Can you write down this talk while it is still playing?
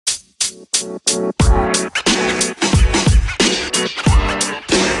Hello,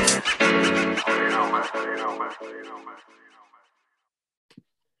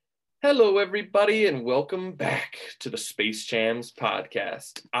 everybody, and welcome back to the Space Jams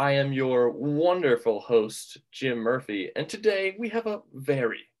podcast. I am your wonderful host, Jim Murphy, and today we have a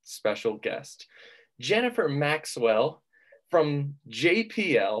very special guest, Jennifer Maxwell from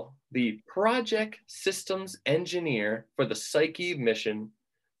JPL, the Project Systems Engineer for the Psyche mission,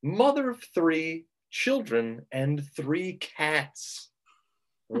 mother of 3 children and 3 cats.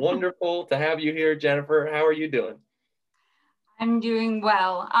 Wonderful to have you here, Jennifer. How are you doing? I'm doing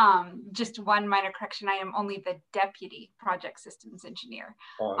well. Just one minor correction. I am only the deputy project systems engineer,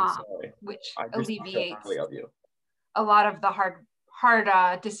 which alleviates a lot of the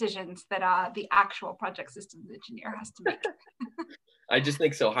hard decisions that the actual project systems engineer has to make. I just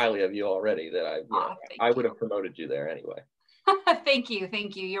think so highly of you already that I would have promoted you there anyway. Thank you.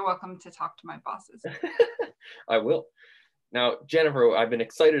 You're welcome to talk to my bosses. I will. Now, Jennifer, I've been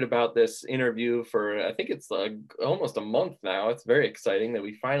excited about this interview for, I think it's almost a month now. It's very exciting that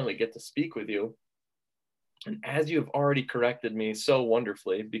we finally get to speak with you. And as you've already corrected me so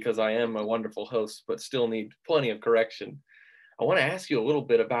wonderfully, because I am a wonderful host, but still need plenty of correction, I want to ask you a little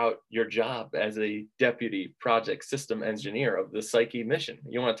bit about your job as a deputy project system engineer of the Psyche mission.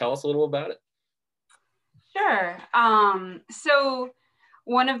 You want to tell us a little about it? Sure. So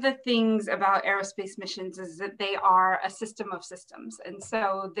one of the things about aerospace missions is that they are a system of systems. And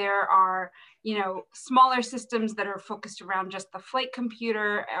so there are, smaller systems that are focused around just the flight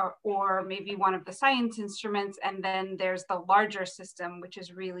computer or maybe one of the science instruments. And then there's the larger system, which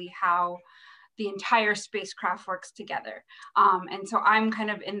is really how the entire spacecraft works together. And so I'm kind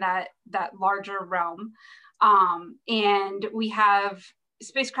of in that larger realm. And we have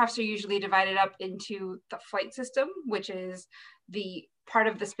spacecrafts are usually divided up into the flight system, which is the part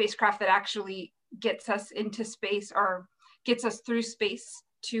of the spacecraft that actually gets us into space or gets us through space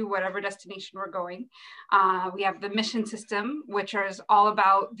to whatever destination we're going. We have the mission system, which is all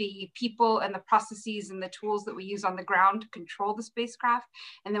about the people and the processes and the tools that we use on the ground to control the spacecraft.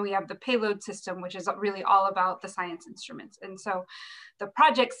 And then we have the payload system, which is really all about the science instruments. And so the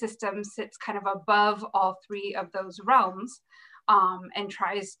project system sits kind of above all 3 of those realms and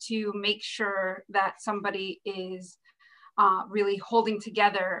tries to make sure that somebody is really holding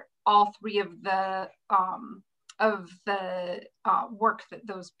together all 3 of the work that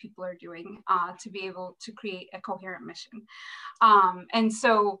those people are doing to be able to create a coherent mission. And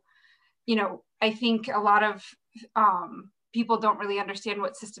so, I think a lot of people don't really understand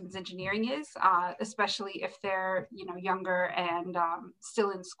what systems engineering is, especially if they're, younger and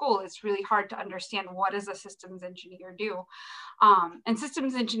still in school. It's really hard to understand what does a systems engineer do. And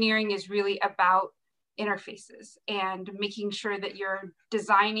systems engineering is really about interfaces and making sure that you're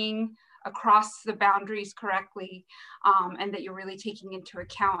designing across the boundaries correctly, and that you're really taking into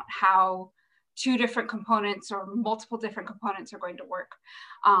account how 2 different components or multiple different components are going to work.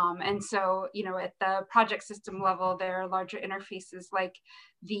 And so, at the project system level, there are larger interfaces like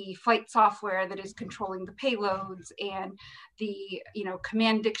the flight software that is controlling the payloads and the,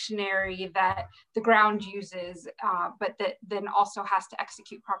 command dictionary that the ground uses, but that then also has to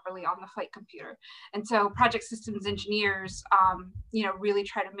execute properly on the flight computer. And so project systems engineers, really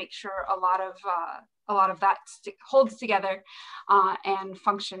try to make sure a lot of that holds together and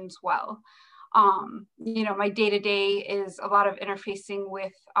functions well. My day-to-day is a lot of interfacing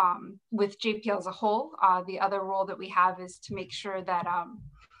with JPL as a whole. The other role that we have is to make sure that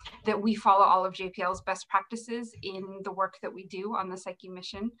that we follow all of JPL's best practices in the work that we do on the Psyche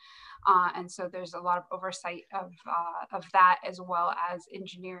mission. And so there's a lot of oversight of that, as well as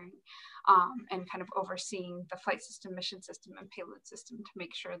engineering and kind of overseeing the flight system, mission system, and payload system to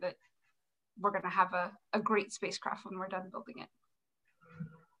make sure that we're going to have a great spacecraft when we're done building it.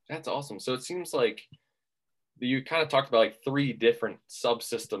 That's awesome. So it seems like you kind of talked about like 3 different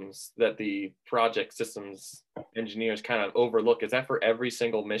subsystems that the project systems engineers kind of overlook. Is that for every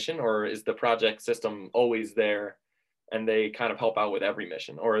single mission, or is the project system always there and they kind of help out with every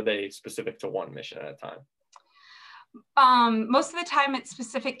mission, or are they specific to one mission at a time? Most of the time it's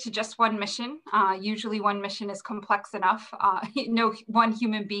specific to just one mission. Usually one mission is complex enough. No one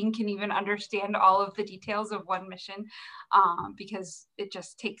human being can even understand all of the details of one mission because it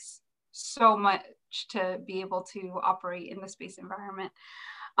just takes so much to be able to operate in the space environment.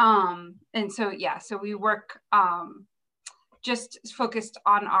 And so, so we work just focused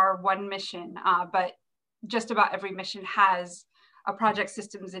on our one mission, but just about every mission has a project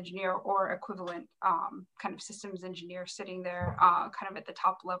systems engineer or equivalent kind of systems engineer sitting there kind of at the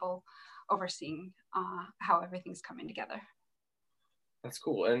top level overseeing how everything's coming together. That's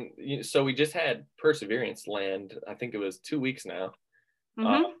cool. And so we just had Perseverance land. I think it was 2 weeks now.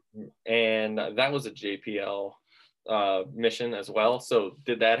 Mm-hmm. And that was a JPL mission as well. So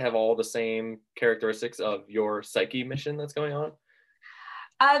did that have all the same characteristics of your Psyche mission that's going on?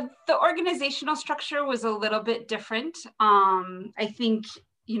 The organizational structure was a little bit different. I think,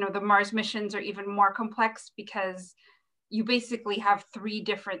 the Mars missions are even more complex because you basically have 3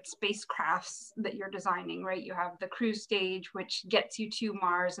 different spacecrafts that you're designing, right? You have the cruise stage, which gets you to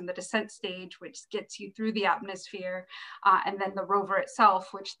Mars, and the descent stage, which gets you through the atmosphere, and then the rover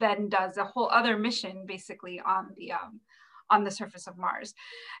itself, which then does a whole other mission basically on the surface of Mars.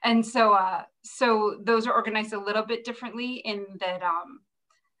 And so those are organized a little bit differently in that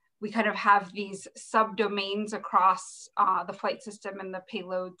we kind of have these subdomains across the flight system and the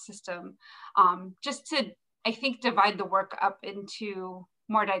payload system, just to, I think, divide the work up into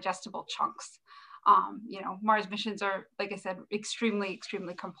more digestible chunks. Mars missions are, like I said, extremely,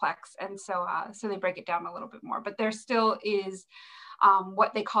 extremely complex. And so they break it down a little bit more, but there still is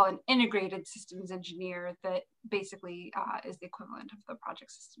what they call an integrated systems engineer that basically is the equivalent of the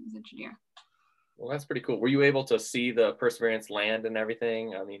project systems engineer. Well, that's pretty cool. Were you able to see the Perseverance land and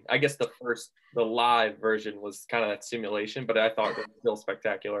everything? I mean, I guess the live version was kind of that simulation, but I thought it was still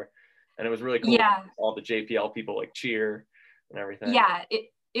spectacular. And it was really cool. Yeah. All the JPL people like cheer and everything. Yeah,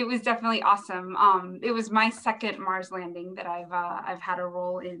 it was definitely awesome. It was my second Mars landing that I've had a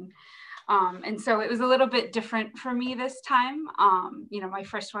role in. And so it was a little bit different for me this time. My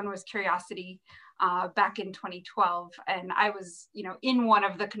first one was Curiosity back in 2012, and I was, in one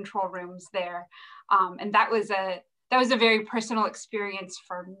of the control rooms there, and that was a very personal experience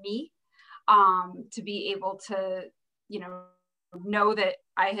for me, to be able to, know that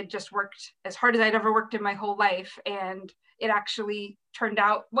I had just worked as hard as I'd ever worked in my whole life, and it actually turned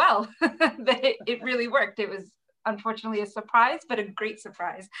out well. That it really worked. It was unfortunately a surprise, but a great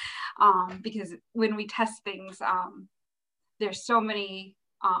surprise, because when we test things, there's so many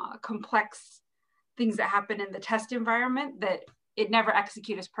complex things that happen in the test environment that it never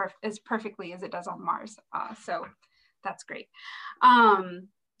executes as perfectly as it does on Mars. So that's great.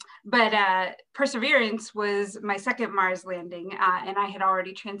 But Perseverance was my second Mars landing, and I had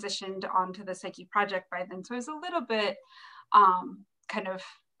already transitioned onto the Psyche project by then. So it was a little bit kind of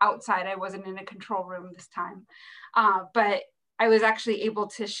outside. I wasn't in a control room this time, but I was actually able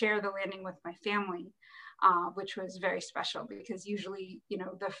to share the landing with my family, which was very special because usually,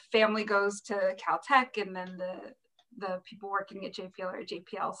 the family goes to Caltech and then the people working at JPL or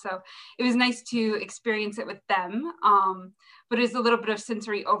JPL. So it was nice to experience it with them, but it was a little bit of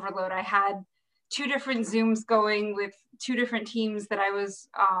sensory overload. I had 2 different Zooms going with 2 different teams that I was,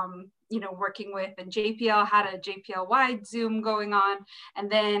 working with, and JPL had a JPL wide Zoom going on,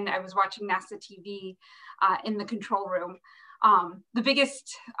 and then I was watching NASA TV in the control room. The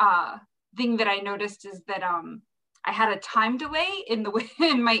biggest thing that I noticed is that I had a time delay in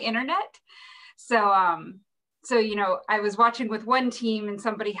my internet. So I was watching with one team, and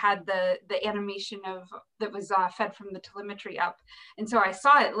somebody had the animation that was fed from the telemetry up, and so I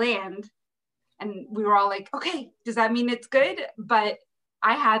saw it land, and we were all like, okay, does that mean it's good? But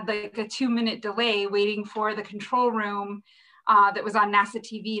I had like a 2-minute delay waiting for the control room that was on NASA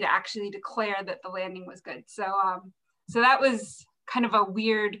TV to actually declare that the landing was good. So that was kind of a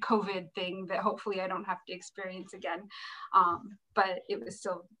weird COVID thing that hopefully I don't have to experience again. But it was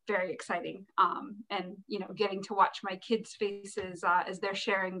still very exciting. And, getting to watch my kids' faces as they're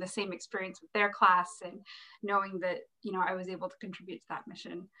sharing the same experience with their class, and knowing that, I was able to contribute to that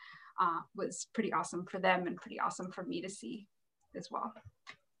mission was pretty awesome for them and pretty awesome for me to see as well.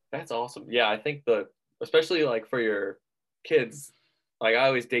 That's awesome. Yeah, I think especially like for your kids, like I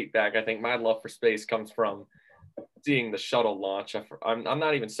always date back. I think my love for space comes from seeing the shuttle launch. I'm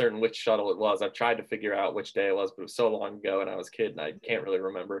not even certain which shuttle it was. I've tried to figure out which day it was, but it was so long ago and I was a kid and I can't really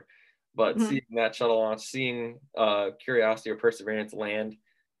remember. But seeing that shuttle launch, seeing Curiosity or Perseverance land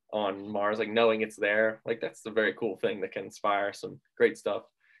on Mars, like knowing it's there, like that's a very cool thing that can inspire some great stuff.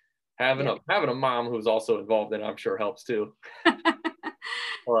 Having a mom who's also involved in it, I'm sure helps too.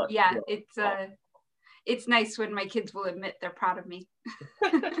 But, yeah, it's nice when my kids will admit they're proud of me.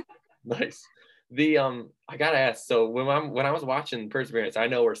 Nice. I gotta ask, so when I was watching Perseverance, I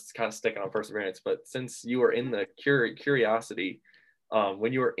know we're kind of sticking on Perseverance, but since you were in the Curiosity,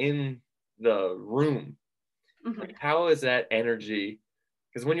 when you were in the room, like how is that energy?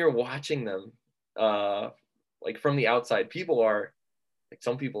 Because when you're watching them, like from the outside,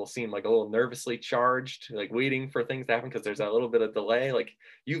 some people seem like a little nervously charged, like waiting for things to happen because there's that little bit of delay. Like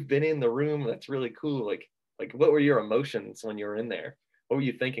you've been in the room, that's really cool. Like what were your emotions when you were in there? What were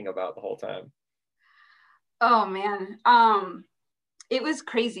you thinking about the whole time? Oh man, it was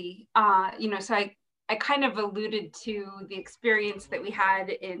crazy. So I kind of alluded to the experience that we had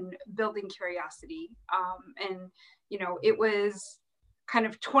in building Curiosity. And, it was kind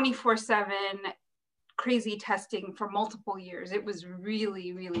of 24/7 crazy testing for multiple years. It was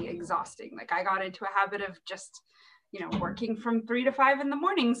really, really exhausting. Like I got into a habit of just, working from 3 to 5 in the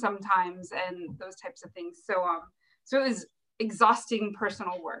morning sometimes and those types of things. So it was exhausting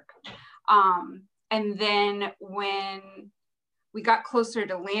personal work. And then when we got closer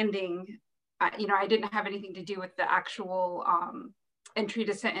to landing, I didn't have anything to do with the actual entry,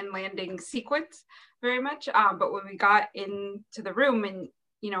 descent, and landing sequence very much. But when we got into the room and,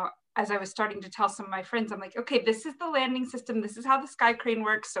 as I was starting to tell some of my friends, I'm like, okay, this is the landing system. This is how the sky crane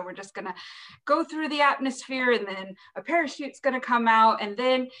works. So we're just going to go through the atmosphere, and then a parachute's going to come out, and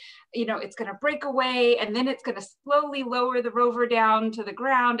then, it's going to break away, and then it's going to slowly lower the rover down to the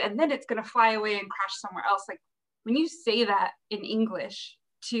ground, and then it's going to fly away and crash somewhere else. Like when you say that in English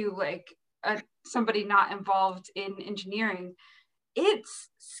to like somebody not involved in engineering, it's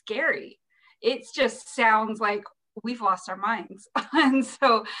scary. It just sounds like we've lost our minds. And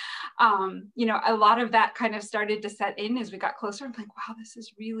so, a lot of that kind of started to set in as we got closer. I'm like, wow, this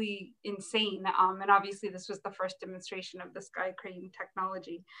is really insane. And obviously this was the first demonstration of the sky crane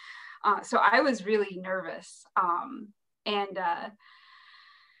technology. So I was really nervous. And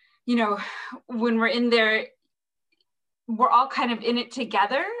when we're in there, we're all kind of in it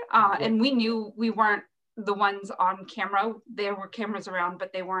together. And we knew we weren't the ones on camera. There were cameras around,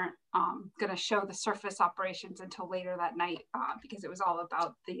 but they weren't going to show the surface operations until later that night, because it was all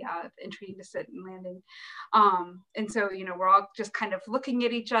about the entry, descent, and landing. And so, we're all just kind of looking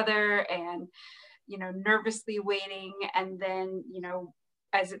at each other and, nervously waiting. And then,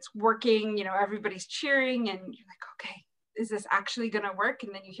 as it's working, everybody's cheering and you're like, okay, is this actually going to work?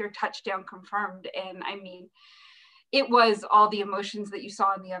 And then you hear touchdown confirmed. And I mean, it was all the emotions that you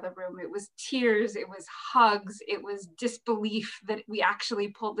saw in the other room. It was tears, it was hugs, it was disbelief that we actually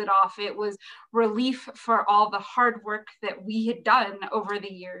pulled it off. It was relief for all the hard work that we had done over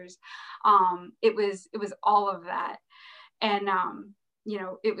the years. It was all of that. And,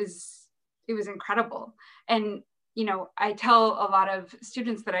 it was incredible. And, I tell a lot of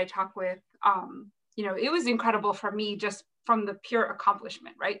students that I talk with, it was incredible for me just from the pure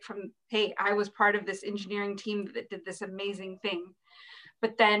accomplishment, right? From, hey, I was part of this engineering team that did this amazing thing.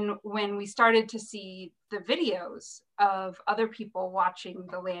 But then when we started to see the videos of other people watching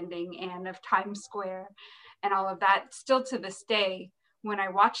the landing and of Times Square and all of that, still to this day, when I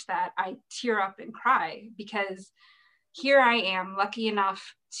watch that, I tear up and cry, because here I am, lucky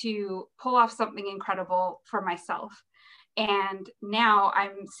enough to pull off something incredible for myself. And now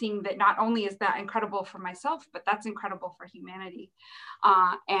I'm seeing that not only is that incredible for myself, but that's incredible for humanity.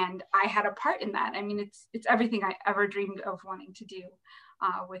 And I had a part in that. I mean, it's everything I ever dreamed of wanting to do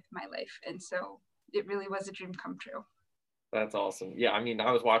with my life. And so it really was a dream come true. That's awesome. Yeah, I mean,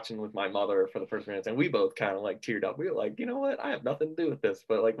 I was watching with my mother for the first minutes, and we both kind of like teared up. We were like, you know what? I have nothing to do with this.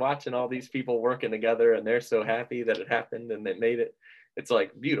 But like watching all these people working together, and they're so happy that it happened and they made it. It's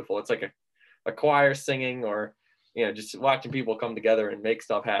like beautiful. It's like a choir singing, or just watching people come together and make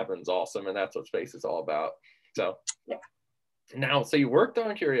stuff happen is awesome. And that's what space is all about. So yeah. Now, so you worked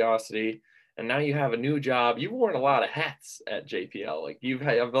on Curiosity, and now you have a new job. You've worn a lot of hats at JPL. Like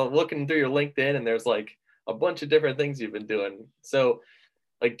I've been looking through your LinkedIn, and there's like a bunch of different things you've been doing. So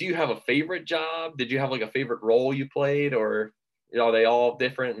like, do you have a favorite job? Did you have like a favorite role you played, or are they all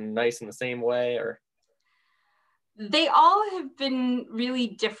different and nice in the same way? Or they all have been really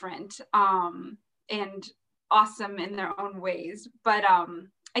different and awesome in their own ways. But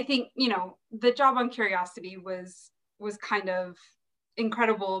I think, the job on Curiosity was kind of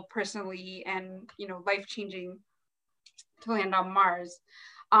incredible personally and, life-changing to land on Mars.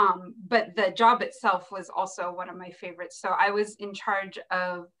 But the job itself was also one of my favorites. So I was in charge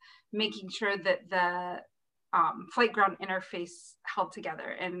of making sure that the flight ground interface held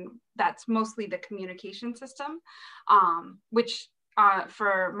together. And that's mostly the communication system, which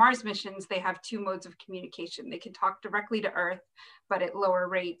for Mars missions, they have two modes of communication. They can talk directly to Earth, but at lower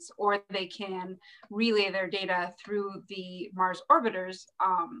rates, or they can relay their data through the Mars orbiters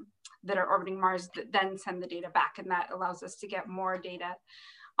that are orbiting Mars that then send the data back. And that allows us to get more data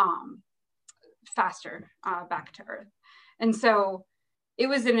faster back to Earth. And so it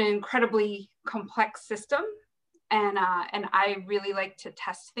was an incredibly complex system. And I really like to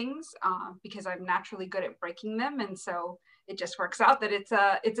test things because I'm naturally good at breaking them. And so it just works out that it's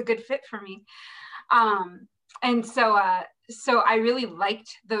a good fit for me. And so I really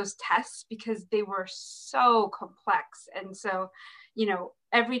liked those tests because they were so complex. And so,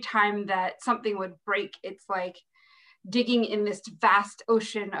 every time that something would break, it's like, digging in this vast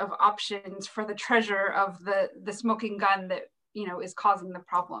ocean of options for the treasure of the smoking gun that, you know, is causing the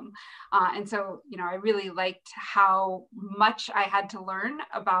problem. And so, you know, I really liked how much I had to learn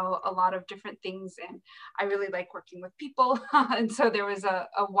about a lot of different things. And I really like working with people. And so there was a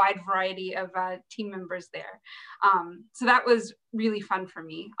wide variety of team members there. So that was really fun for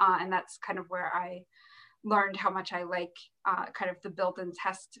me. And that's kind of where I learned how much I like kind of the build and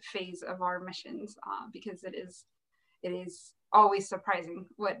test phase of our missions, because it is always surprising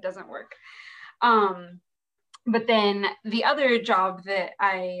what doesn't work. But then the other job that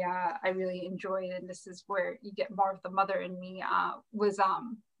I really enjoyed, and this is where you get more of the mother in me, was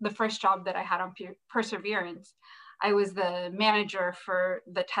the first job that I had on Perseverance. I was the manager for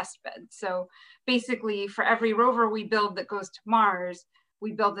the test bed. So basically, for every rover we build that goes to Mars,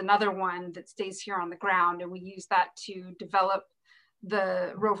 we build another one that stays here on the ground, and we use that to develop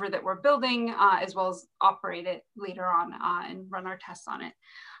the rover that we're building, as well as operate it later on and run our tests on it.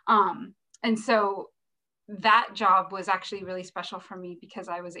 And so that job was actually really special for me because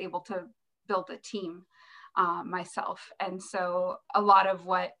I was able to build a team myself. And so a lot of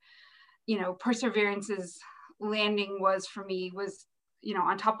what, you know, Perseverance's landing was for me was, you know,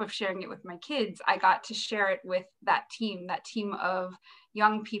 on top of sharing it with my kids, I got to share it with that team of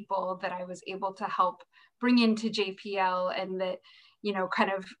young people that I was able to help bring into JPL, and that, you know,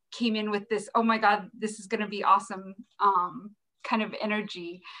 kind of came in with this, oh my God, this is going to be awesome kind of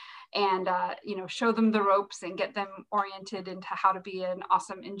energy. And, you know, show them the ropes and get them oriented into how to be an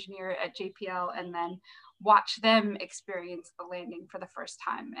awesome engineer at JPL, and then watch them experience the landing for the first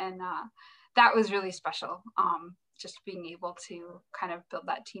time. And that was really special, just being able to kind of build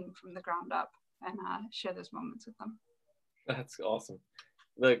that team from the ground up and share those moments with them. That's awesome.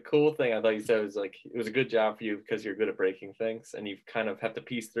 The cool thing I thought you said was like, it was a good job for you because you're good at breaking things, and you kind of have to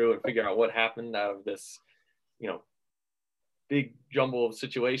piece through and figure out what happened out of this, you know, big jumble of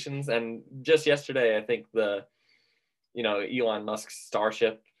situations. And just yesterday, I think you know, Elon Musk's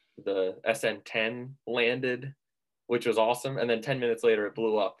Starship, the SN10 landed, which was awesome. And then 10 minutes later, it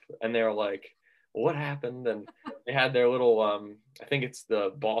blew up, and they were like, what happened? And they had their little, I think it's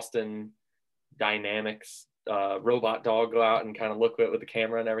the Boston Dynamics robot dog go out and kind of look at it with the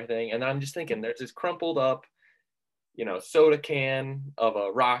camera and everything. And I'm just thinking, there's this crumpled up, you know, soda can of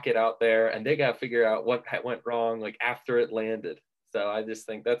a rocket out there, and they got to figure out what went wrong like after it landed. So I just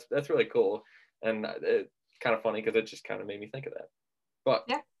think that's really cool, and it's kind of funny because it just kind of made me think of that. But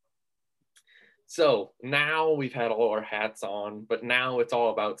yeah. So now we've had all our hats on, but now it's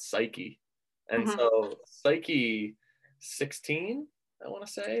all about Psyche. And so Psyche 16, I want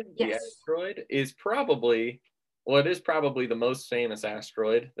to say, the asteroid is probably, well, it is probably the most famous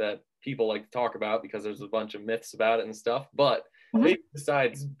asteroid that people like to talk about because there's a bunch of myths about it and stuff. But maybe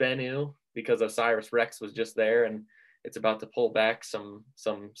besides Bennu, because OSIRIS-REx was just there and it's about to pull back some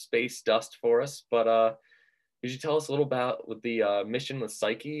space dust for us. But could you tell us a little about with the mission with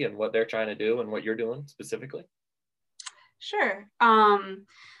Psyche and what they're trying to do and what you're doing specifically? Sure.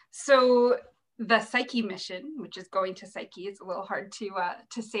 So the Psyche mission, which is going to Psyche, it's a little hard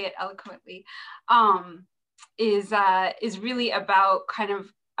to say it eloquently, is really about kind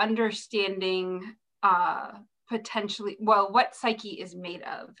of understanding potentially, well, what Psyche is made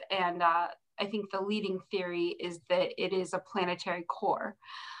of. And I think the leading theory is that it is a planetary core,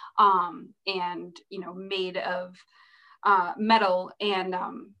 and, you know, made of metal. And,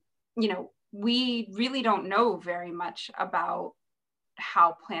 you know, we really don't know very much about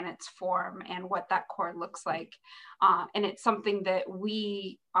how planets form and what that core looks like. And it's something that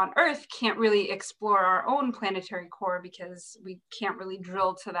we on Earth can't really explore our own planetary core because we can't really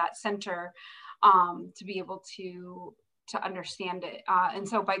drill to that center to be able to understand it. And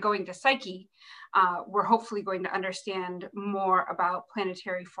so by going to Psyche, we're hopefully going to understand more about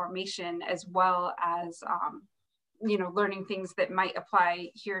planetary formation, as well as, you know, learning things that might apply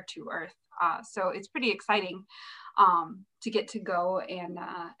here to Earth. So it's pretty exciting to get to go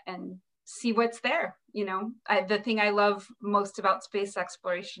and see what's there. You know, the thing I love most about space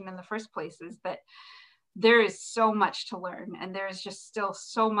exploration in the first place is that there is so much to learn, and there's just still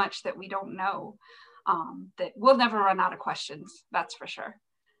so much that we don't know, that we'll never run out of questions. That's for sure.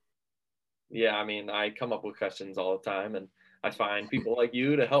 Yeah, I mean, I come up with questions all the time, and I find people like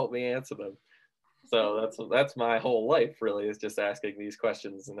you to help me answer them. So that's my whole life, really, is just asking these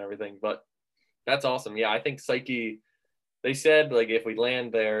questions and everything. But that's awesome. Yeah, I think Psyche, they said, like, if we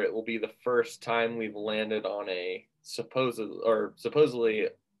land there, it will be the first time we've landed on a supposedly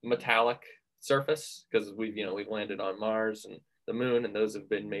metallic surface, because we've landed on Mars and the moon, and those have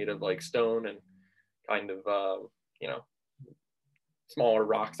been made of like stone and kind of you know, smaller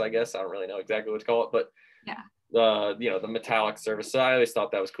rocks, I guess. I don't really know exactly what to call it, but yeah, the metallic surface. So I always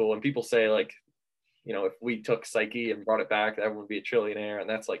thought that was cool. And people say like, if we took Psyche and brought it back, everyone would be a trillionaire. And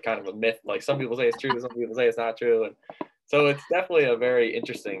that's like kind of a myth. Like some people say it's true, some people say it's not true. And so it's definitely a very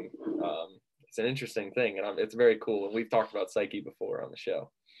interesting, it's an interesting thing. And it's very cool. And we've talked about Psyche before on the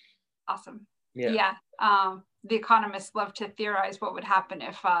show. Awesome. Yeah. The economists love to theorize what would happen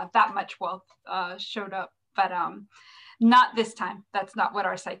if that much wealth showed up, but not this time. That's not what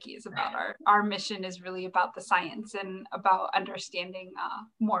our Psyche is about. Our mission is really about the science and about understanding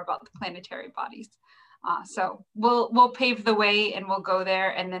more about the planetary bodies. So we'll pave the way and we'll go there,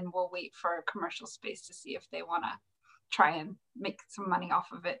 and then we'll wait for commercial space to see if they want to try and make some money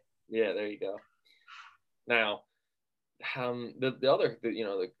off of it. Yeah, there you go. Now,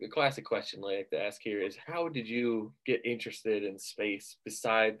 the classic question I like to ask here is, how did you get interested in space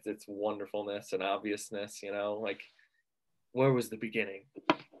besides its wonderfulness and obviousness? Like, where was the beginning?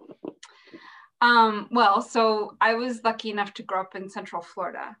 Well, so I was lucky enough to grow up in Central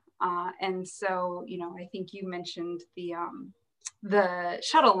Florida. And so, I think you mentioned the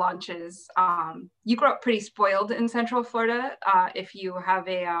shuttle launches. You grew up pretty spoiled in Central Florida if you have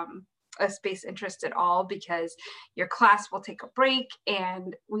a space interest at all, because your class will take a break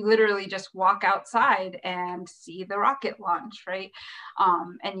and we literally just walk outside and see the rocket launch, right?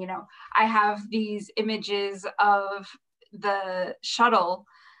 And, I have these images of the shuttle,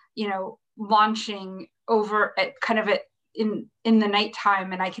 launching over at in the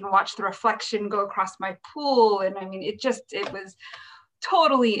nighttime, and I can watch the reflection go across my pool. And I mean, it was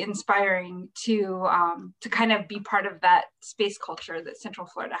totally inspiring to kind of be part of that space culture that Central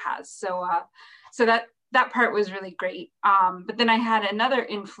Florida has. So that part was really great. But then I had another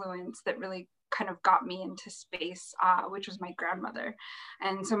influence that really kind of got me into space, which was my grandmother.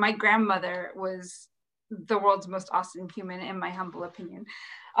 And so my grandmother was the world's most awesome human, in my humble opinion.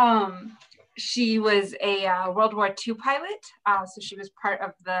 She was a World War II pilot. So she was part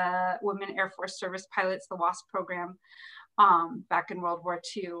of the Women Air Force Service Pilots, the WASP program, back in World War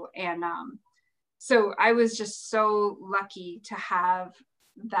II. And so I was just so lucky to have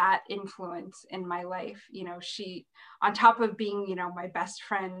that influence in my life. She, on top of being, my best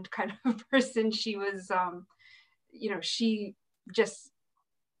friend kind of person, she was, she just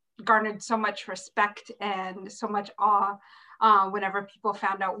garnered so much respect and so much awe whenever people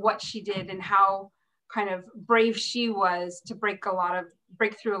found out what she did and how kind of brave she was to break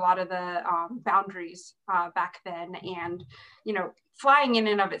through a lot of the boundaries back then. And flying in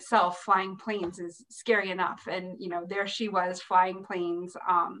and of itself, flying planes is scary enough, and there she was flying planes,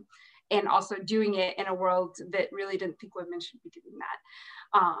 and also doing it in a world that really didn't think women should be doing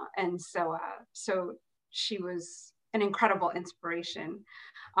that. And so she was an incredible inspiration.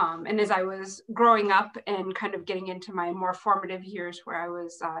 And as I was growing up and kind of getting into my more formative years, where I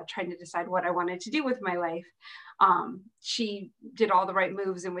was trying to decide what I wanted to do with my life, she did all the right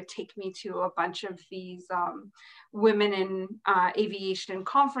moves and would take me to a bunch of these women in aviation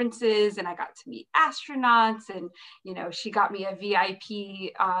conferences, and I got to meet astronauts. And she got me a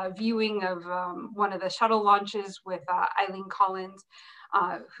VIP viewing of one of the shuttle launches with Eileen Collins,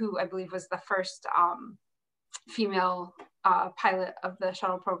 who I believe was the first female pilot of the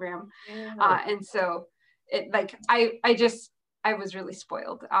shuttle program. And so I was really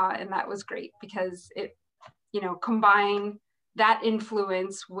spoiled, and that was great because it, combine that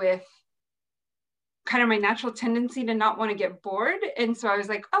influence with kind of my natural tendency to not want to get bored. And so I was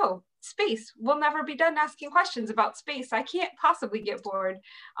like, oh, space, we'll never be done asking questions about space. I can't possibly get bored.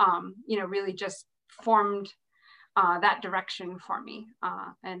 Really just formed that direction for me.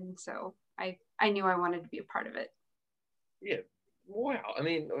 And so I knew I wanted to be a part of it. Yeah. Wow. I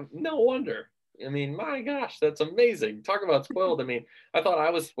mean, no wonder. I mean, my gosh, that's amazing. Talk about spoiled. I mean, I thought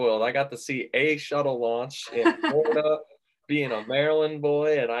I was spoiled. I got to see a shuttle launch in Florida, being a Maryland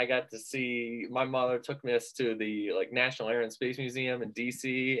boy, and I got to see, my mother took me to the National Air and Space Museum in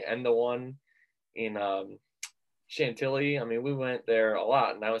DC and the one in Chantilly. I mean, we went there a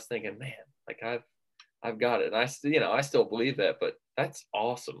lot, and I was thinking, man, I've got it. And I still believe that, but that's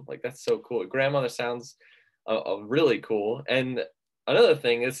awesome. That's so cool. Grandmother sounds really cool. And another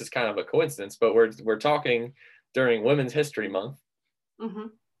thing, this is kind of a coincidence, but we're talking during Women's History Month. Mm-hmm.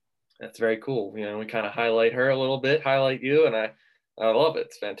 That's very cool. We kind of highlight her a little bit, highlight you, and I love it.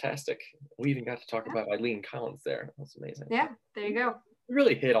 It's fantastic. We even got to talk about Eileen Collins there. That's amazing. Yeah, there you go. We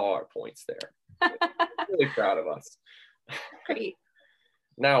really hit all our points there. Really proud of us. Great.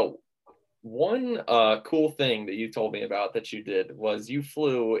 Now, one cool thing that you told me about that you did was you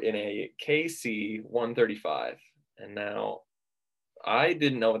flew in a KC-135. And now I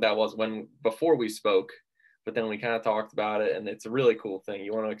didn't know what that was before we spoke, but then we kind of talked about it, and it's a really cool thing.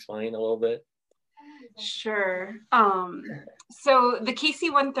 You want to explain a little bit? Sure. So the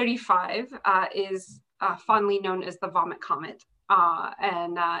KC-135 is fondly known as the Vomit Comet.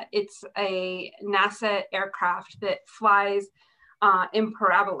 And it's a NASA aircraft that flies in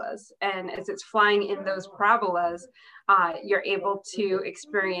parabolas. And as it's flying in those parabolas, you're able to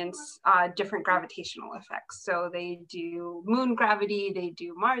experience different gravitational effects. So they do moon gravity, they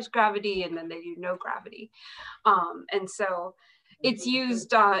do Mars gravity, and then they do no gravity. And so it's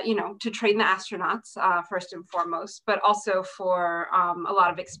used, to train the astronauts first and foremost, but also for a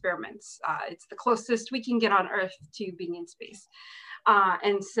lot of experiments. It's the closest we can get on Earth to being in space.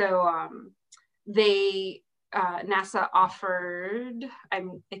 And so NASA offered, I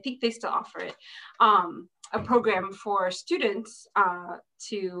think they still offer it, a program for students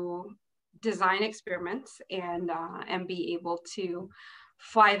to design experiments and be able to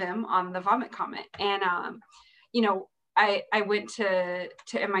fly them on the Vomit Comet. And, I went to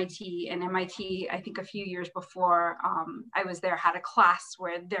MIT, and MIT, I think a few years before I was there, had a class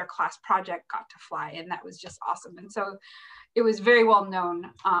where their class project got to fly, and that was just awesome. And so it was very well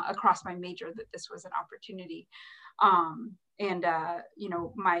known across my major that this was an opportunity.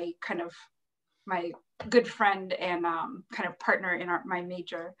 My good friend and kind of partner in my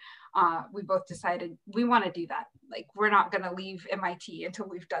major, we both decided we want to do that. Like, we're not going to leave MIT until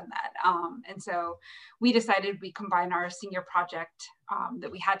we've done that. And so we decided we combine our senior project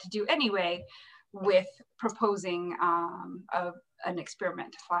that we had to do anyway with proposing an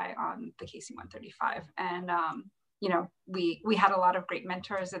experiment to fly on the KC-135. And we had a lot of great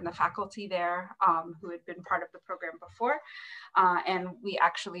mentors in the faculty there who had been part of the program before. And we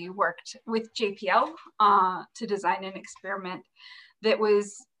actually worked with JPL to design an experiment that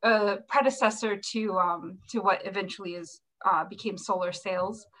was a predecessor to what eventually became solar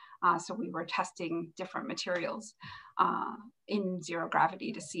sails. So we were testing different materials in zero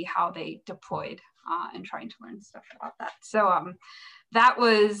gravity to see how they deployed and trying to learn stuff about that. So that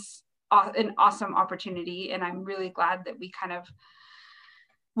was an awesome opportunity, and I'm really glad that we kind of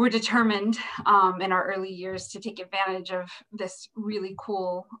were determined in our early years to take advantage of this really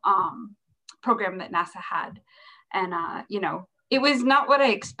cool program that NASA had. And it was not what I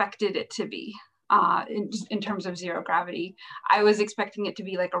expected it to be in terms of zero gravity. I was expecting it to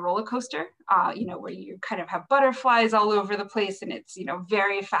be like a roller coaster, where you kind of have butterflies all over the place, and it's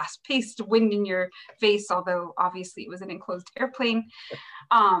very fast paced, wind in your face, although obviously it was an enclosed airplane.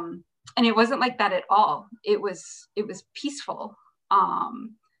 And it wasn't like that at all. It was peaceful.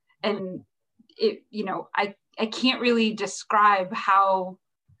 And it, I can't really describe how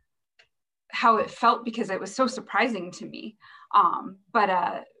it felt because it was so surprising to me.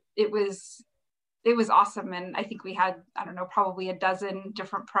 But it was awesome. And I think we had, I don't know, probably a dozen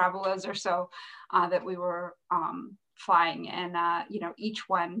different parabolas or so that we were flying. And, each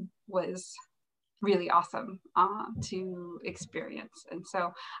one was really awesome to experience. And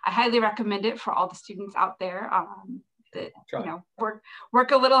so I highly recommend it for all the students out there that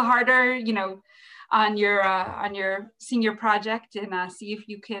work a little harder, on your senior project, and see if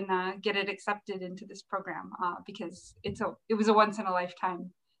you can get it accepted into this program because it was a once in a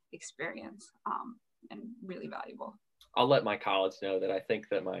lifetime experience and really valuable. I'll let my college know that I think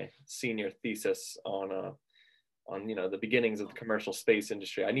that my senior thesis on the beginnings of the commercial space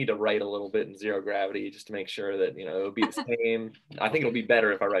industry, I need to write a little bit in zero gravity just to make sure that it'll be the same. I think it'll be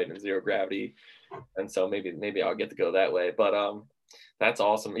better if I write in zero gravity, and so maybe I'll get to go that way. But that's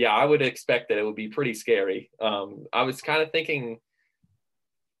awesome. Yeah, I would expect that it would be pretty scary. I was kind of thinking,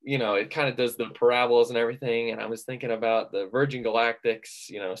 it kind of does the parabolas and everything, and I was thinking about the Virgin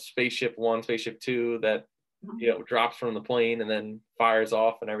Galactic's, Spaceship 1, Spaceship 2 that drops from the plane and then fires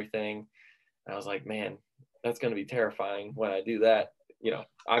off and everything. And I was like, man, that's going to be terrifying when I do that.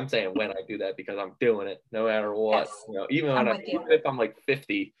 I'm saying when I do that because I'm doing it no matter what. Yes. Even when if I'm like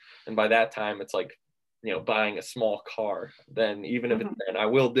 50, and by that time it's like, buying a small car, then even if it's then, I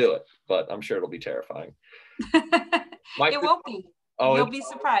will do it, but I'm sure it'll be terrifying. It won't be. Oh, you'll be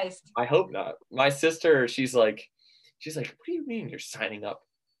surprised. I hope not. My sister, she's like, what do you mean you're signing up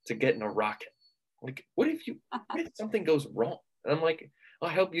to get in a rocket? Like, what if something goes wrong? And I'm like, I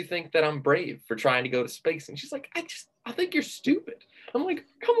hope you think that I'm brave for trying to go to space. And she's like, I think you're stupid. I'm like,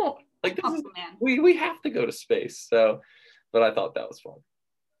 come on. Like, we have to go to space. So, but I thought that was fun.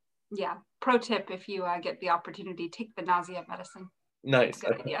 Yeah. Pro tip, if you get the opportunity, take the nausea medicine. Nice.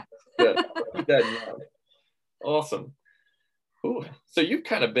 Good idea. Good. Keep that in mind. Awesome. Ooh. So you've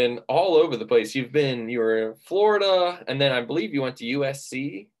kind of been all over the place. You were in Florida, and then I believe you went to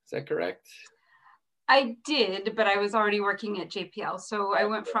USC. Is that correct? I did, but I was already working at JPL. So I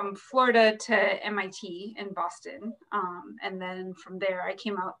went from Florida to MIT in Boston. And then from there, I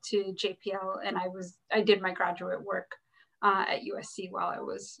came out to JPL and I did my graduate work at USC while I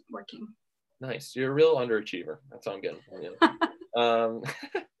was working. Nice. You're a real underachiever. That's what I'm getting from you.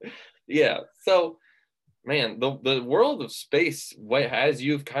 Yeah. So, man, the world of space, as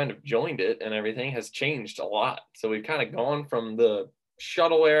you've kind of joined it and everything, has changed a lot. So we've kind of gone from the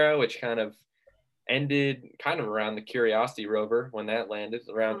shuttle era, which kind of ended kind of around the Curiosity rover when that landed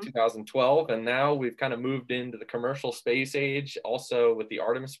around 2012. And now we've kind of moved into the commercial space age, also with the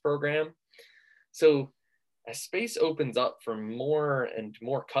Artemis program. So as space opens up for more and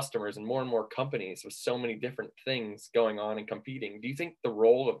more customers and more companies with so many different things going on and competing, do you think the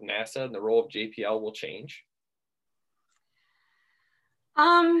role of NASA and the role of JPL will change?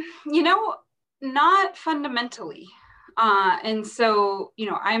 Not fundamentally. And so,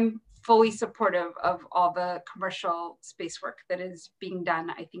 I'm fully supportive of all the commercial space work that is being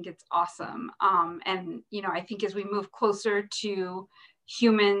done. I think it's awesome. And, I think as we move closer to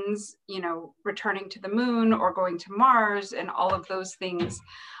humans, returning to the moon or going to Mars and all of those things,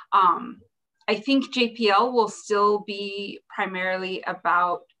 I think JPL will still be primarily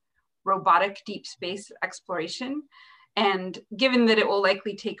about robotic deep space exploration. And given that it will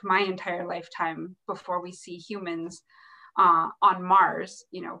likely take my entire lifetime before we see humans on Mars,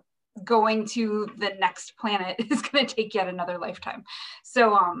 going to the next planet is going to take yet another lifetime.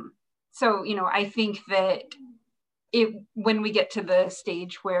 So, I think that when we get to the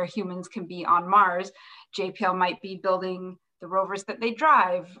stage where humans can be on Mars, JPL might be building the rovers that they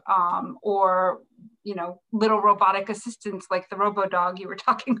drive, or little robotic assistants like the RoboDog you were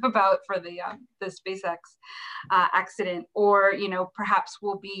talking about for the SpaceX accident, or perhaps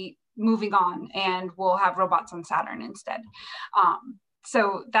we'll be moving on and we'll have robots on Saturn instead.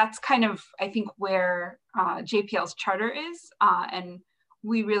 So that's kind of, I think, where JPL's charter is, and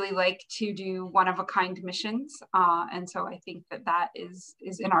we really like to do one-of-a-kind missions, and so I think that is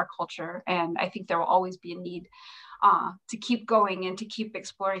in our culture, and I think there will always be a need to keep going and to keep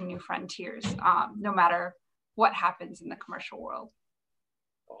exploring new frontiers, no matter what happens in the commercial world.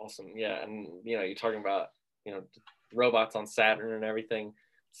 Awesome. Yeah. And, you're talking about, robots on Saturn and everything.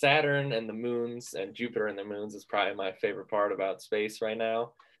 Saturn and the moons and Jupiter and the moons is probably my favorite part about space right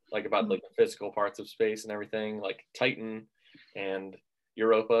now. Like about like the physical parts of space and everything, like Titan and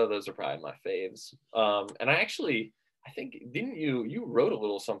Europa. Those are probably my faves. And I think, didn't you wrote a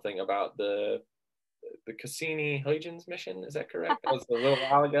little something about the Cassini-Huygens mission? Is that correct? That was a little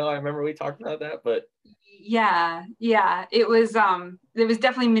while ago. I remember we talked about that, but yeah, it was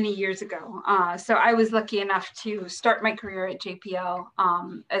definitely many years ago. So I was lucky enough to start my career at JPL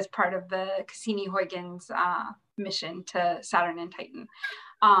as part of the Cassini-Huygens mission to Saturn and Titan.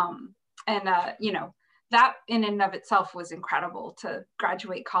 That in and of itself was incredible, to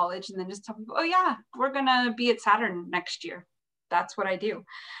graduate college and then just tell people, oh yeah, we're gonna be at Saturn next year. That's what I do.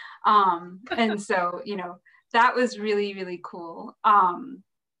 And so, that was really, really cool.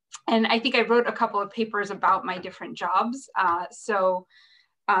 And I think I wrote a couple of papers about my different jobs.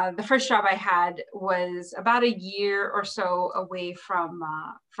 The first job I had was about a year or so away from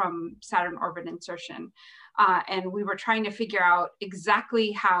Saturn orbit insertion. And we were trying to figure out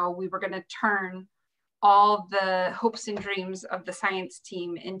exactly how we were going to turn all the hopes and dreams of the science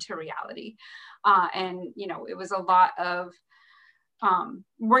team into reality. It was a lot of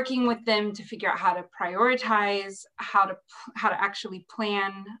working with them to figure out how to prioritize, how to actually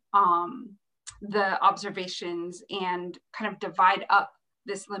plan the observations and kind of divide up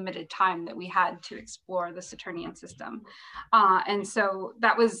this limited time that we had to explore the Saturnian system. And so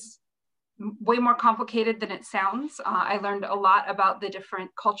that was way more complicated than it sounds. I learned a lot about the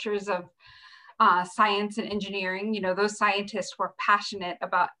different cultures of science and engineering. Those scientists were passionate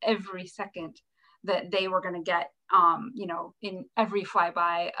about every second that they were going to get, in every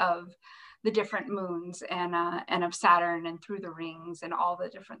flyby of the different moons and of Saturn and through the rings and all the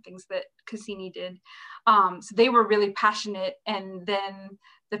different things that Cassini did. So they were really passionate. And then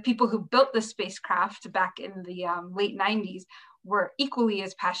the people who built the spacecraft back in the late 90s were equally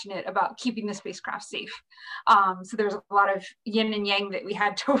as passionate about keeping the spacecraft safe. So there's a lot of yin and yang that we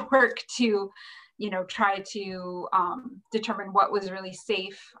had to work to try to determine what was really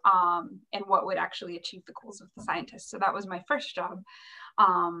safe and what would actually achieve the goals of the scientists. So that was my first job.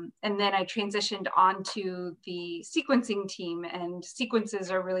 And then I transitioned onto the sequencing team, and sequences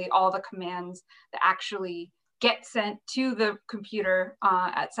are really all the commands that actually get sent to the computer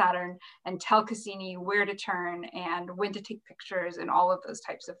at Saturn and tell Cassini where to turn and when to take pictures and all of those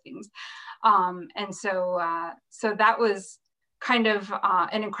types of things. So that was kind of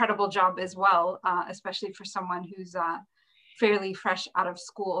an incredible job as well, especially for someone who's fairly fresh out of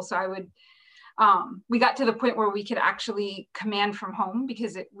school. So I would, we got to the point where we could actually command from home,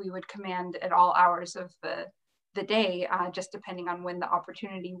 because we would command at all hours of the day, just depending on when the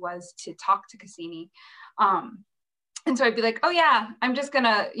opportunity was to talk to Cassini. And so I'd be like, oh yeah, I'm just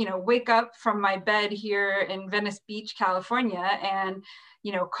gonna, wake up from my bed here in Venice Beach, California, and,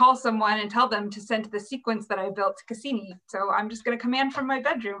 call someone and tell them to send the sequence that I built to Cassini. So I'm just gonna command from my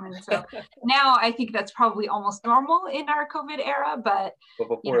bedroom. And so now I think that's probably almost normal in our COVID era, but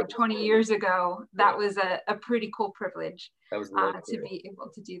before, 20 years ago, that was a pretty cool privilege to be able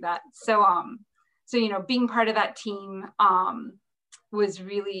to do that. So, being part of that team was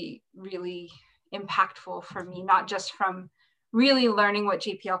really, really impactful for me, not just from really learning what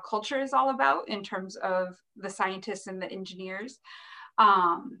JPL culture is all about in terms of the scientists and the engineers,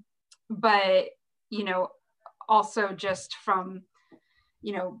 but also just from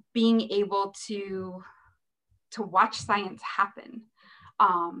being able to watch science happen,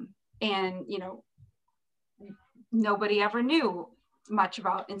 and nobody ever knew much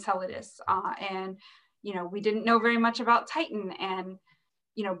about Enceladus, and we didn't know very much about Titan, and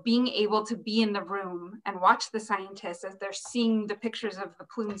being able to be in the room and watch the scientists as they're seeing the pictures of the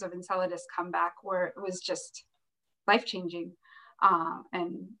plumes of Enceladus come back, where it was just life-changing,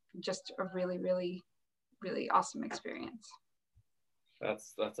 and just a really, really, really awesome experience.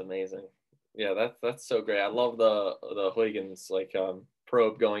 That's amazing. Yeah, that's so great. I love the Huygens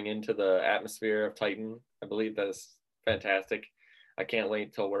probe going into the atmosphere of Titan. I believe that's fantastic. I can't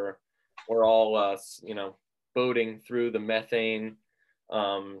wait till we're all boating through the methane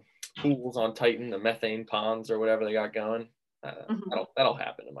pools on Titan, the methane ponds or whatever they got going. That'll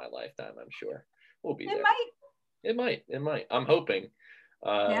happen in my lifetime, I'm sure. We'll be there. It might. I'm hoping.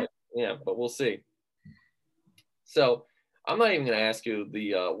 Yeah, but we'll see. So I'm not even going to ask you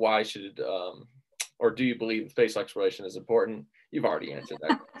the why should or do you believe space exploration is important? You've already answered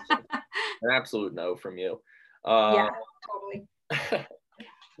that question. An absolute no from you. Yeah, totally.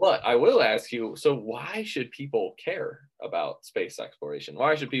 But I will ask you, so why should people care about space exploration?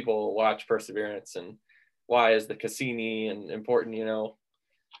 Why should people watch Perseverance, and why is the Cassini and important,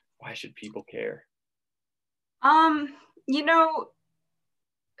 why should people care?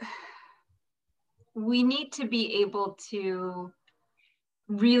 We need to be able to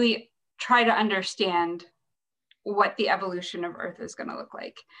really try to understand what the evolution of Earth is going to look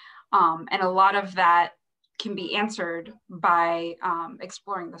like. And a lot of that can be answered by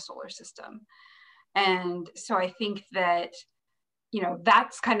exploring the solar system. And so I think that,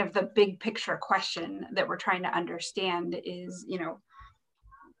 that's kind of the big picture question that we're trying to understand is,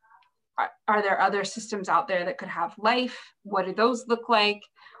 are there other systems out there that could have life? What do those look like?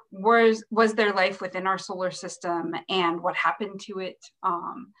 Was there life within our solar system, and what happened to it?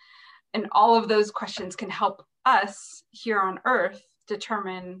 And all of those questions can help us here on Earth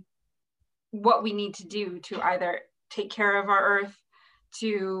determine what we need to do to either take care of our Earth,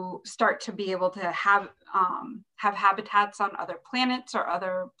 to start to be able to have habitats on other planets or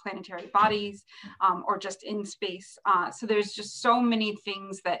other planetary bodies, or just in space. So there's just so many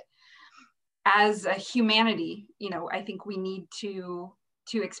things that, as a humanity, I think we need to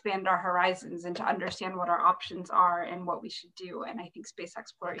expand our horizons and to understand what our options are and what we should do. And I think space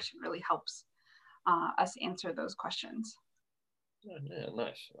exploration really helps us answer those questions. Yeah,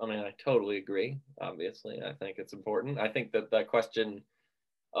 nice. I mean, I totally agree. Obviously, I think it's important. I think that question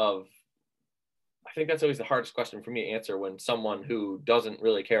I think that's always the hardest question for me to answer when someone who doesn't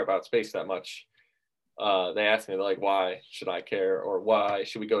really care about space that much, they ask me why should I care, or why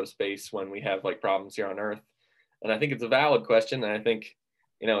should we go to space when we have problems here on Earth? And I think it's a valid question. And I think,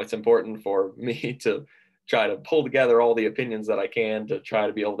 it's important for me to try to pull together all the opinions that I can to try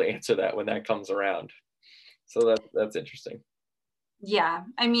to be able to answer that when that comes around. So that's interesting. Yeah,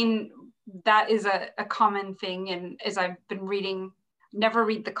 I mean, that is a common thing. And as I've been reading, never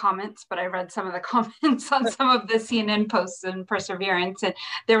read the comments, but I read some of the comments on some of the CNN posts and Perseverance, and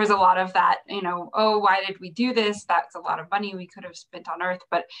there was a lot of that, oh, why did we do this? That's a lot of money we could have spent on Earth.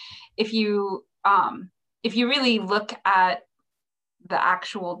 But if you really look at the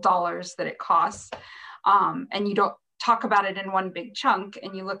actual dollars that it costs, and you don't talk about it in one big chunk,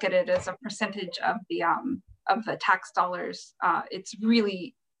 and you look at it as a percentage of the tax dollars, it's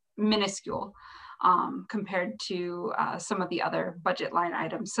really minuscule compared to some of the other budget line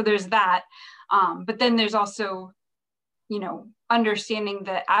items. So there's that. But then there's also, understanding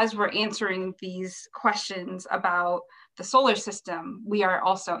that as we're answering these questions about the solar system, we are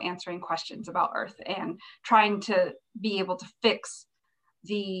also answering questions about Earth and trying to be able to fix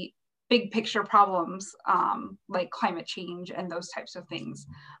the big picture problems like climate change and those types of things.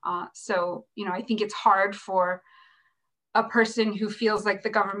 So, I think it's hard for a person who feels like the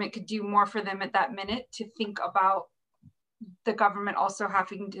government could do more for them at that minute to think about the government also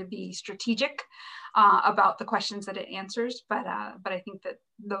having to be strategic about the questions that it answers. But I think that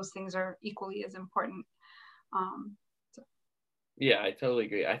those things are equally as important. Yeah, I totally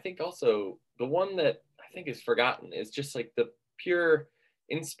agree. I think also the one that I think is forgotten is just like the pure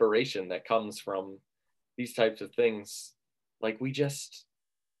inspiration that comes from these types of things. Like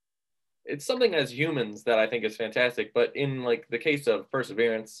it's something as humans that I think is fantastic, but in like the case of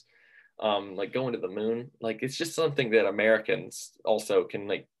Perseverance, like going to the moon, like it's just something that Americans also can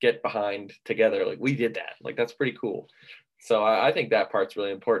like get behind together. Like we did that, like that's pretty cool. So I think that part's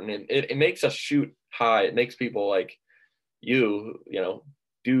really important, and it makes us shoot high. It makes people like do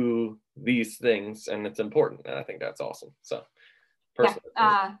these things, and it's important, and I think that's awesome. So personally,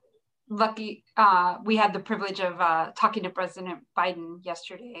 lucky we had the privilege of talking to President Biden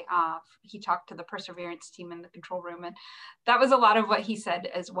yesterday. He talked to the Perseverance team in the control room, and that was a lot of what he said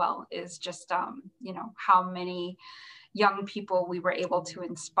as well, is just how many young people we were able to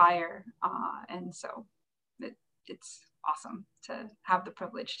inspire, and so it's awesome to have the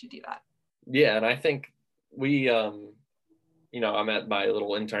privilege to do that. Yeah, and I think we I'm at my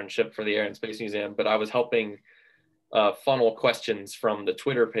little internship for the Air and Space Museum, but I was helping funnel questions from the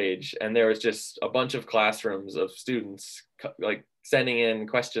Twitter page, and there was just a bunch of classrooms of students like sending in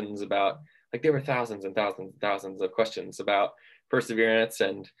questions about, like there were thousands and thousands and thousands of questions about Perseverance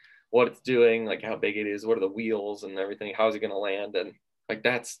and what it's doing, like how big it is, what are the wheels and everything, how's it going to land, and like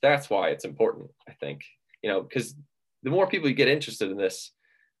that's why it's important, I think, because the more people you get interested in this,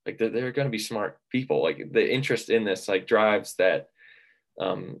 like they're going to be smart people. Like the interest in this like drives that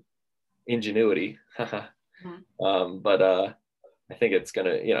ingenuity. But I think it's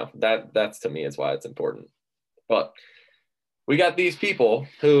gonna, that's to me is why it's important. But we got these people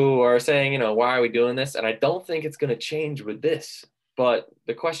who are saying, why are we doing this? And I don't think it's gonna change with this. But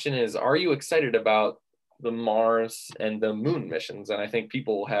the question is, are you excited about the Mars and the moon missions? And I think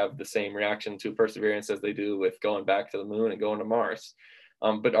people have the same reaction to Perseverance as they do with going back to the moon and going to Mars.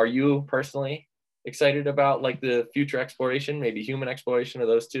 But are you personally excited about like the future exploration, maybe human exploration of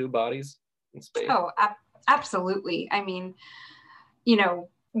those two bodies in space? Oh, absolutely. I mean,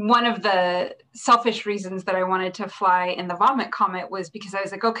 one of the selfish reasons that I wanted to fly in the Vomit Comet was because I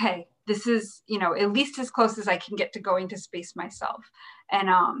was like, okay, this is, at least as close as I can get to going to space myself. And,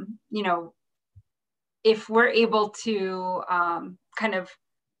 if we're able to kind of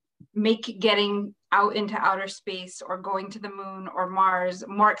make getting out into outer space or going to the moon or Mars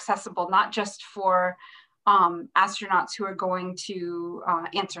more accessible, not just for astronauts who are going to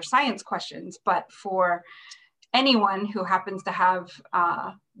answer science questions, but for anyone who happens to have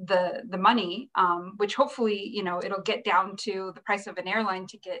the money, which hopefully, it'll get down to the price of an airline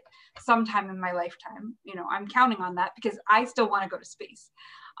ticket sometime in my lifetime. I'm counting on that because I still want to go to space.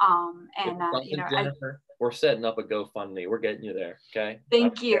 Jennifer, we're setting up a GoFundMe. We're getting you there. Okay.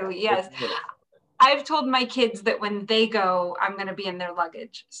 Thank you. Yes. I've told my kids that when they go, I'm going to be in their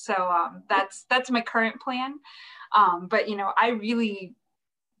luggage. So that's my current plan. But I really,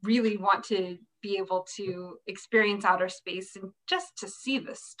 really want to be able to experience outer space and just to see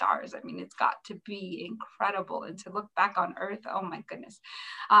the stars. I mean, it's got to be incredible, and to look back on Earth, oh my goodness.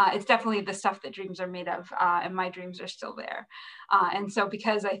 It's definitely the stuff that dreams are made of, and my dreams are still there. And so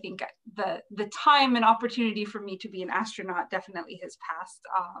because I think the time and opportunity for me to be an astronaut definitely has passed,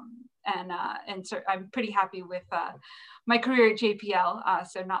 and so I'm pretty happy with my career at JPL,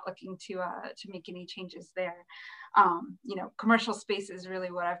 so not looking to make any changes there. Commercial space is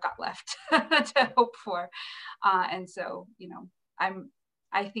really what I've got left to hope for. And so,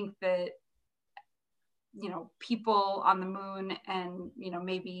 I think that, people on the moon and,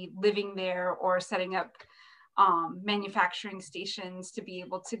 maybe living there or setting up manufacturing stations to be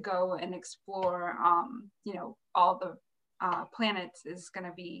able to go and explore, all the planets is going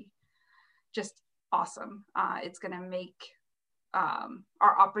to be just awesome. It's going to make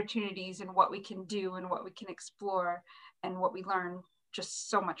our opportunities and what we can do and what we can explore and what we learn just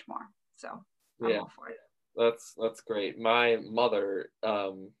so much more. So I'm all for it. That's great. My mother,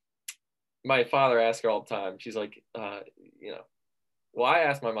 my father asks her all the time. She's like, well, I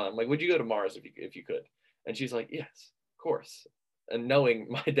asked my mom, I'm like, would you go to Mars if you could? And she's like, yes, of course. And knowing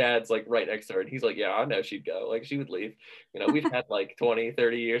my dad's like right next to her, and he's like, yeah, I know she'd go. Like she would leave. We've had like 20,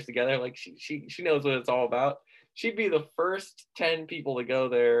 30 years together. Like she knows what it's all about. She'd be the first 10 people to go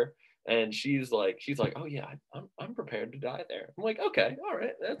there, and she's like, oh yeah, I'm prepared to die there. I'm like, okay, all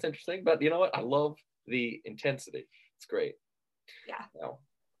right, that's interesting, but you know what? I love the intensity. It's great. Yeah. Now,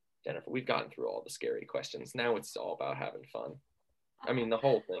 Jennifer, we've gotten through all the scary questions. Now it's all about having fun. I mean, the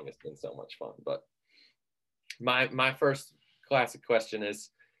whole thing has been so much fun, but my first classic question is,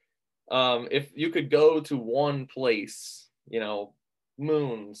 if you could go to one place,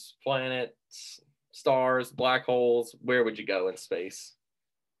 moons, planets, stars, black holes, where would you go in space?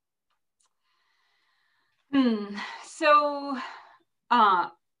 So,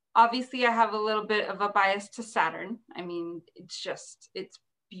 obviously I have a little bit of a bias to Saturn. I mean, it's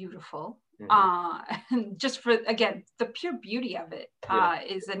beautiful. And just for, again, the pure beauty of it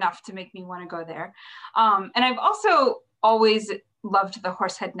is enough to make me want to go there. And I've also always loved the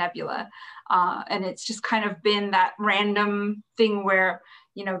Horsehead Nebula. And it's just kind of been that random thing where,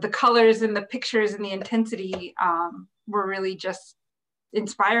 the colors and the pictures and the intensity were really just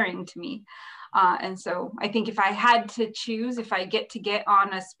inspiring to me. And so I think if I had to choose, if I get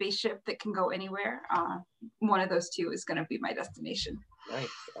on a spaceship that can go anywhere, one of those two is going to be my destination. Nice.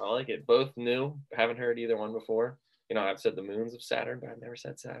 I like it. Both new. Haven't heard either one before. I've said the moons of Saturn, but I've never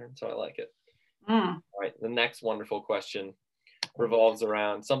said Saturn, so I like it. All right. The next wonderful question revolves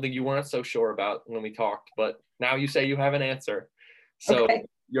around something you weren't so sure about when we talked, but now you say you have an answer. So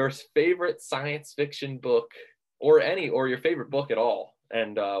your favorite science fiction book, or your favorite book at all,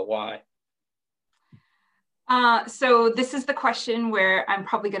 and why? So this is the question where I'm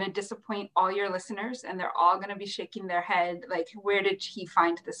probably going to disappoint all your listeners, and they're all going to be shaking their head like, where did he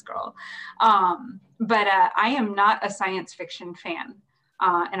find this girl? But I am not a science fiction fan.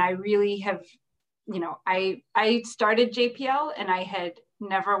 And I really have, I started JPL and I had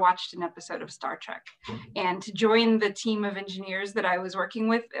never watched an episode of Star Trek. And to join the team of engineers that I was working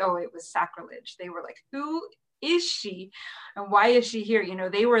with, it was sacrilege. They were like, who is she and why is she here?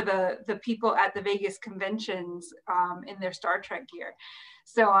 They were the people at the Vegas conventions in their Star Trek gear.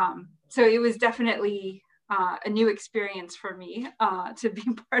 So it was definitely a new experience for me to be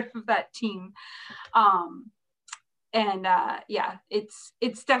part of that team.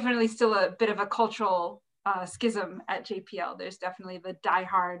 It's definitely still a bit of a cultural schism at JPL. There's definitely the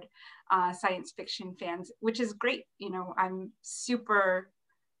diehard science fiction fans, which is great. I'm super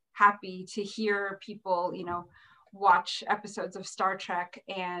happy to hear people, watch episodes of Star Trek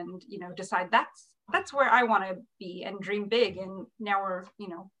and, decide that's where I want to be and dream big. And now we're,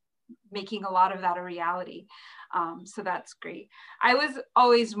 making a lot of that a reality. So that's great. I was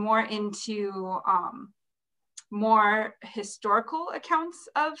always more into more historical accounts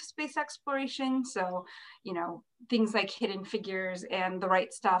of space exploration. So, things like Hidden Figures and The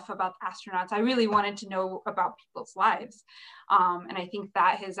Right Stuff about astronauts. I really wanted to know about people's lives. And I think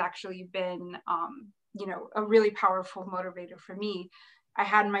that has actually been, a really powerful motivator for me. I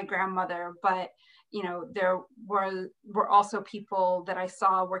had my grandmother, but, there were also people that I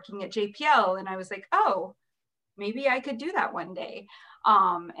saw working at JPL, and I was like, oh, maybe I could do that one day.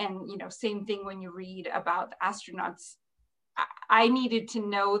 And, same thing when you read about astronauts. I needed to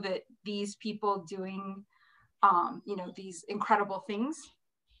know that these people doing, these incredible things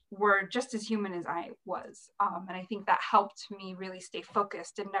were just as human as I was. And I think that helped me really stay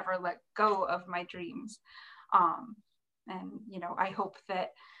focused and never let go of my dreams. And I hope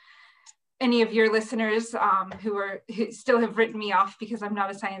that any of your listeners who still have written me off because I'm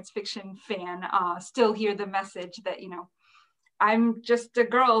not a science fiction fan, still hear the message that, I'm just a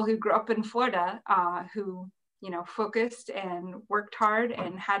girl who grew up in Florida, who, focused and worked hard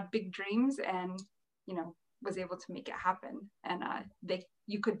and had big dreams and, was able to make it happen. And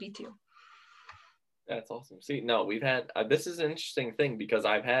you could be too. That's awesome. See, no, we've had, this is an interesting thing because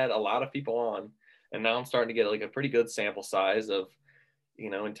I've had a lot of people on, and now I'm starting to get like a pretty good sample size of,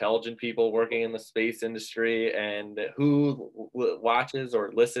 intelligent people working in the space industry and who watches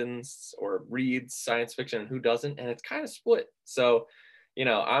or listens or reads science fiction and who doesn't. And it's kind of split. So,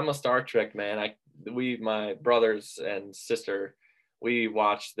 I'm a Star Trek man. My brothers and sister, we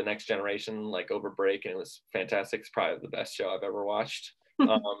watched The Next Generation like over break, and it was fantastic. It's probably the best show I've ever watched.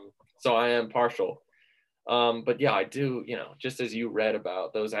 So I am partial. But yeah, I do, just as you read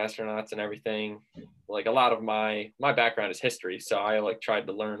about those astronauts and everything, like a lot of my background is history. So I like tried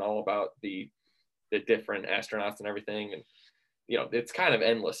to learn all about the different astronauts and everything. And, it's kind of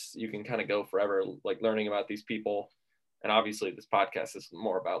endless. You can kind of go forever, like learning about these people. And obviously this podcast is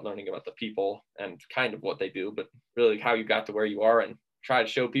more about learning about the people and kind of what they do, but really how you got to where you are and try to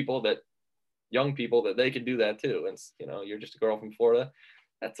show young people that they can do that too. And, you're just a girl from Florida.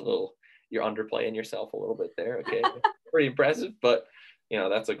 You're underplaying yourself a little bit there. Okay. Pretty impressive, but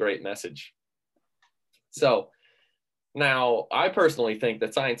that's a great message. So now I personally think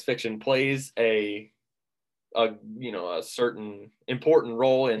that science fiction plays a certain important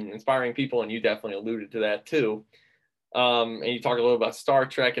role in inspiring people. And you definitely alluded to that too. And you talk a little about Star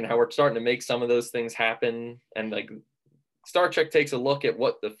Trek and how we're starting to make some of those things happen. And like Star Trek takes a look at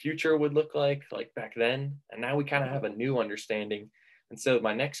what the future would look like back then. And now we kind of have a new understanding. And so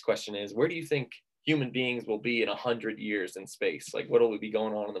my next question is, where do you think human beings will be in 100 years in space? Like, what will be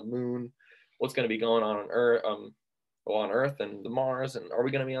going on the moon? What's going to be going on Earth and the Mars? And are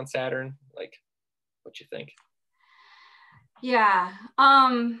we going to be on Saturn? Like, what you think? Yeah.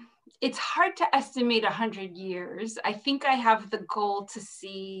 It's hard to estimate 100 years. I think I have the goal to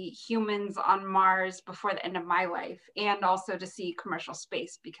see humans on Mars before the end of my life, and also to see commercial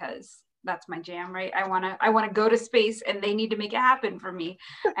space, because that's my jam, right? I want to go to space, and they need to make it happen for me.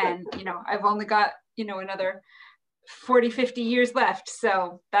 And, I've only got, another 40, 50 years left.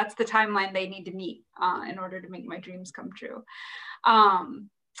 So that's the timeline they need to meet in order to make my dreams come true.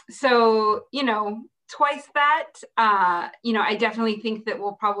 So, twice that, I definitely think that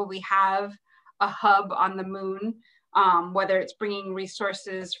we'll probably have a hub on the moon, whether it's bringing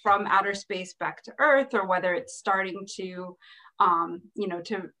resources from outer space back to Earth, or whether it's starting to,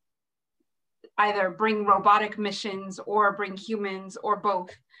 to either bring robotic missions or bring humans, or both,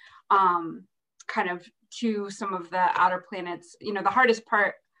 kind of to some of the outer planets. The hardest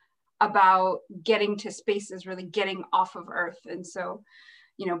part about getting to space is really getting off of Earth. And so,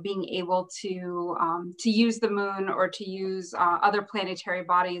 being able to use the moon, or to use other planetary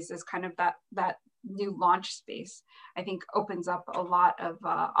bodies as kind of that new launch space, I think opens up a lot of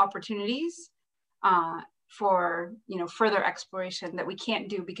opportunities for further exploration that we can't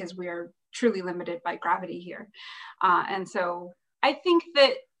do because we are truly limited by gravity here. And so I think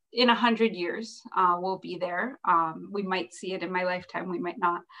that in 100 years we'll be there. We might see it in my lifetime, we might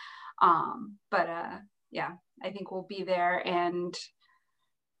not. But yeah, I think we'll be there. And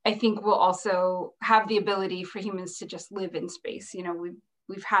I think we'll also have the ability for humans to just live in space.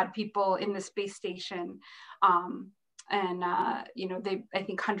 We've had people in the space station, and I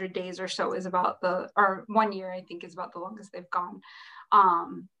think 100 days or so is about or 1 year, I think, is about the longest they've gone.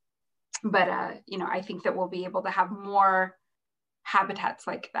 But I think that we'll be able to have more habitats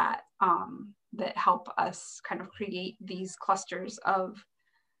like that, that help us kind of create these clusters of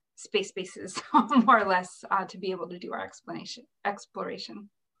space spaces, more or less, to be able to do our exploration.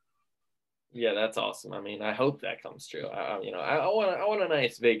 Yeah, that's awesome. I mean, I hope that comes true. I want a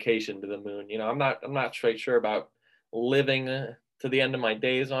nice vacation to the moon. I'm not sure about living to the end of my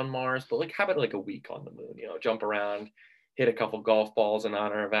days on Mars, but how about a week on the moon? Jump around, hit a couple golf balls in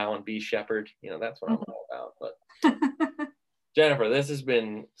honor of Alan B. Shepard. That's what I'm all about. But Jennifer, this has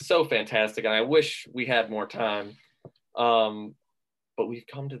been so fantastic, and I wish we had more time. But we've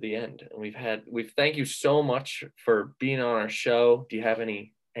come to the end, and we've thank you so much for being on our show. Do you have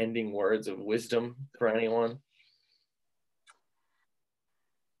any ending words of wisdom for anyone?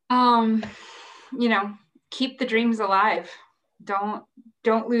 Keep the dreams alive. Don't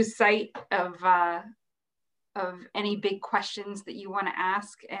lose sight of any big questions that you want to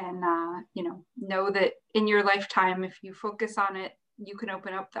ask, and know that in your lifetime, if you focus on it, you can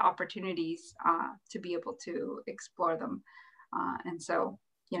open up the opportunities to be able to explore them. And so,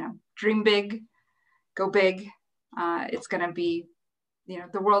 dream big, go big. It's going to be,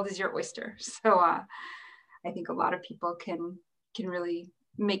 the world is your oyster. So I think a lot of people can really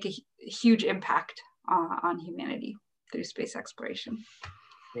make a huge impact on humanity through space exploration.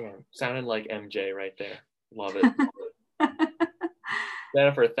 Yeah, sounded like MJ right there. Love it.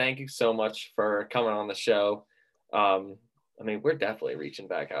 Jennifer, thank you so much for coming on the show. We're definitely reaching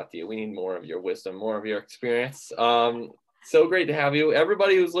back out to you. We need more of your wisdom, more of your experience. So great to have you.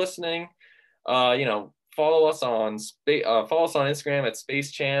 Everybody who's listening, follow us on Instagram at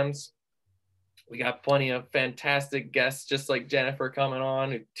Space Chams. We got plenty of fantastic guests just like Jennifer coming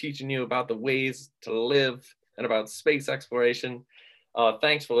on, teaching you about the ways to live and about space exploration.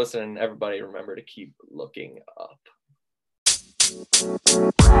 Thanks for listening, everybody. Remember to keep looking up.